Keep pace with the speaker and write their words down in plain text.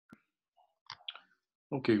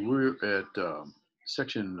Okay, we're at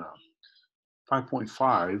section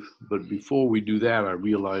 5.5, but before we do that, I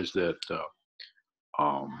realized that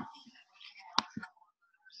um,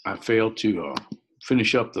 I failed to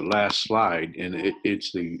finish up the last slide, and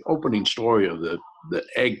it's the opening story of the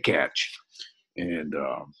egg catch, and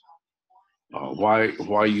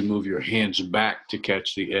why you move your hands back to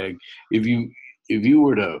catch the egg. If you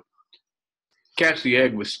were to catch the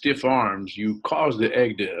egg with stiff arms, you cause the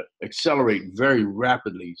egg to accelerate very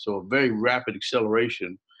rapidly. So a very rapid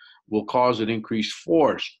acceleration will cause an increased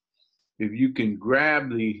force. If you can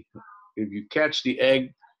if you catch the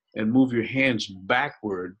egg and move your hands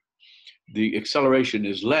backward, the acceleration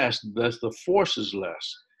is less, thus the force is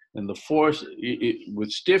less. And the force,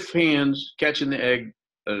 with stiff hands catching the egg,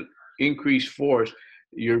 increased force,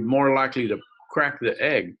 you're more likely to crack the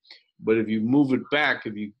egg. But if you move it back,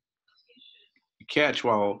 if you catch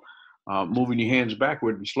while moving your hands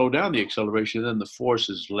backward and slow down the acceleration, then the force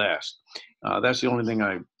is less. That's the only thing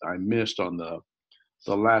I missed on the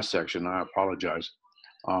last section. I apologize.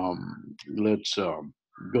 Let's go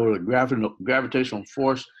to gravitational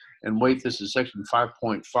force and weight. This is section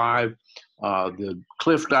 5.5. The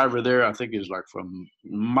cliff diver there, I think, is like from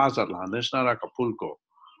Mazatlan. That's not Acapulco.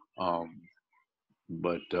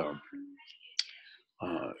 But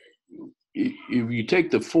if you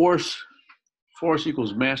take the force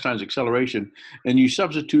equals mass times acceleration, and you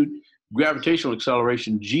substitute gravitational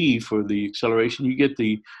acceleration g for the acceleration, you get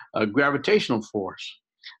the gravitational force.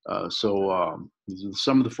 Some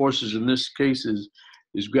of the forces in this case is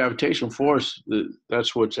gravitational force.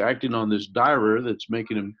 That's what's acting on this diver that's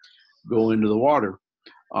making him go into the water.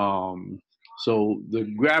 So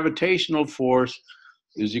the gravitational force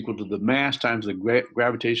is equal to the mass times the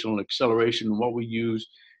gravitational acceleration. What we use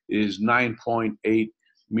is 9.8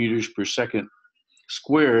 meters per second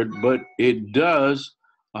squared, but it does,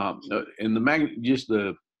 and just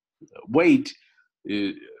the weight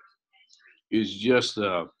is just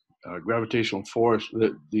the gravitational force,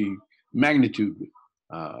 the magnitude,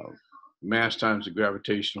 mass times the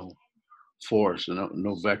gravitational force, and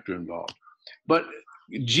no vector involved. But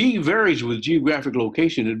G varies with geographic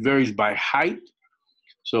location. It varies by height.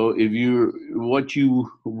 So if what you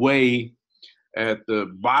weigh at the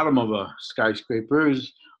bottom of a skyscraper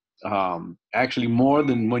is actually more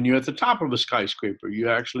than when you're at the top of a skyscraper. You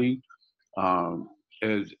actually,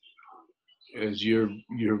 as you're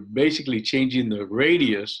basically changing the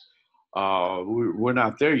radius. We're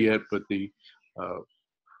not there yet, but the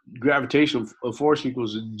gravitational force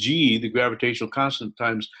equals G, the gravitational constant,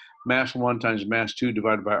 times mass 1 times mass 2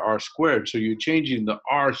 divided by r squared. So you're changing the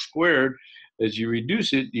r squared. As you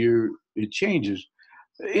reduce it, it changes.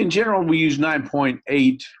 In general, we use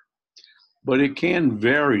 9.8, but it can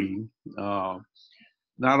vary not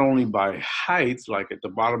only by height, like at the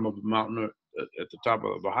bottom of a mountain or at the top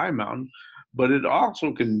of a high mountain, but it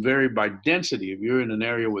also can vary by density. If you're in an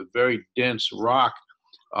area with very dense rock,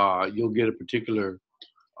 you'll get a particular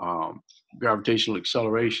gravitational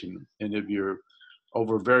acceleration. And if you're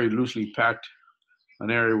over very loosely packed,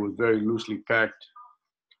 an area with very loosely packed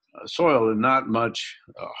soil and not much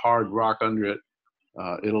hard rock under it,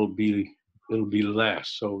 it'll be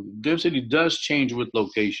less. So density does change with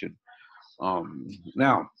location.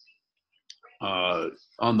 Now,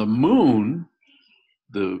 on the moon,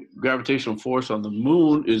 the gravitational force on the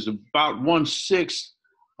moon is about 1/6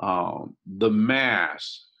 the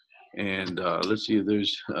mass. And let's see,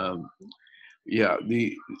 there's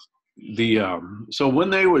so when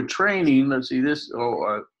they were training, let's see this.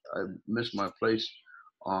 Oh, I missed my place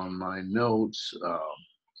on my notes.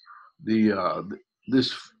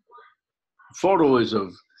 This photo is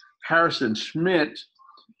of Harrison Schmidt,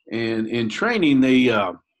 and in training,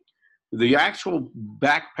 the actual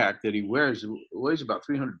backpack that he wears weighs about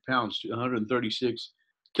 300 pounds to 136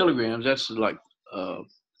 kilograms. That's like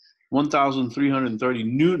 1,330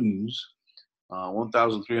 newtons,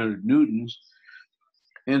 1,300 newtons.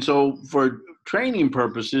 And so for training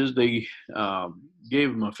purposes, they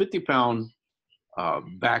gave him a 50-pound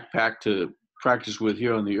backpack to practice with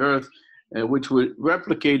here on the Earth, which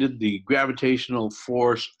replicated the gravitational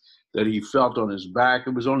force that he felt on his back.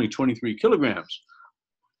 It was only 23 kilograms.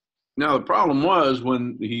 Now, the problem was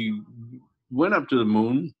when he went up to the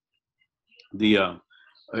moon, the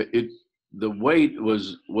weight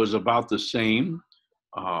was about the same,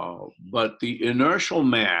 but the inertial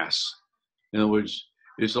mass, in other words,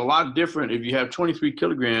 it's a lot different if you have 23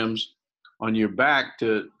 kilograms on your back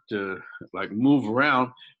to like move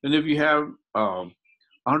around than if you have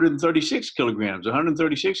 136 kilograms.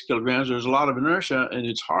 136 kilograms, there's a lot of inertia and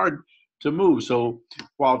it's hard to move. So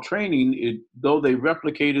while training, though they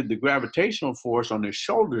replicated the gravitational force on his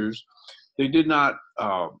shoulders, they did not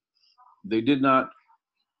they did not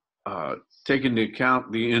take into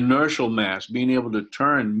account the inertial mass, being able to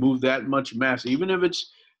turn, move that much mass, even if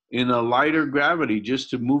it's in a lighter gravity, just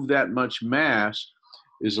to move that much mass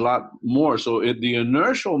is a lot more. So the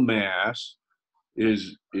inertial mass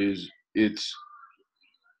is it's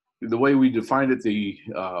the way we define it,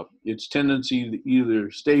 its tendency to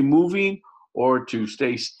either stay moving or to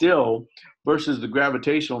stay still, versus the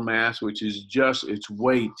gravitational mass, which is just its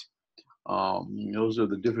weight. Those are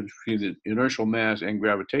the difference between the inertial mass and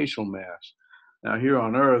gravitational mass. Now here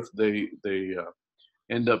on Earth, they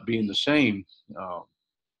end up being the same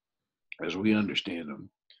as we understand them.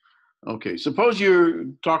 Okay, suppose you're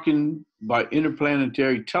talking by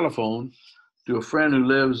interplanetary telephone to a friend who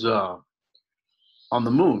lives on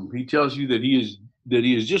the moon. He tells you that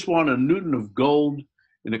he has just won a Newton of gold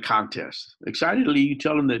in a contest. Excitedly, you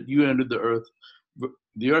tell him that you entered the Earth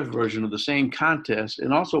version of the same contest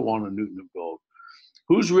and also won a Newton of gold.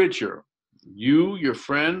 Who's richer, you, your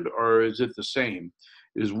friend, or is it the same?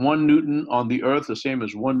 Is 1 Newton on the Earth the same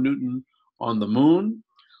as 1 Newton on the moon?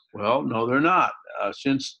 Well, no, they're not.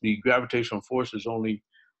 Since the gravitational force is only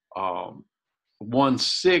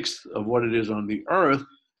 1/6 of what it is on the Earth,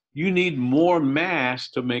 you need more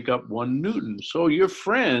mass to make up 1 Newton. So your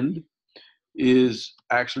friend is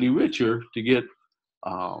actually richer to get,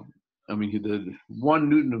 the 1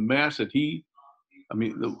 Newton of mass that the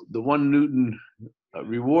 1 Newton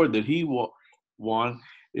reward that he won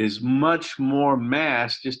is much more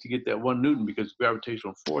mass just to get that 1 Newton, because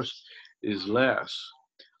gravitational force is less.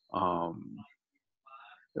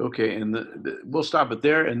 Okay, and we'll stop it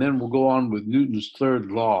there, and then we'll go on with Newton's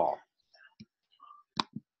third law.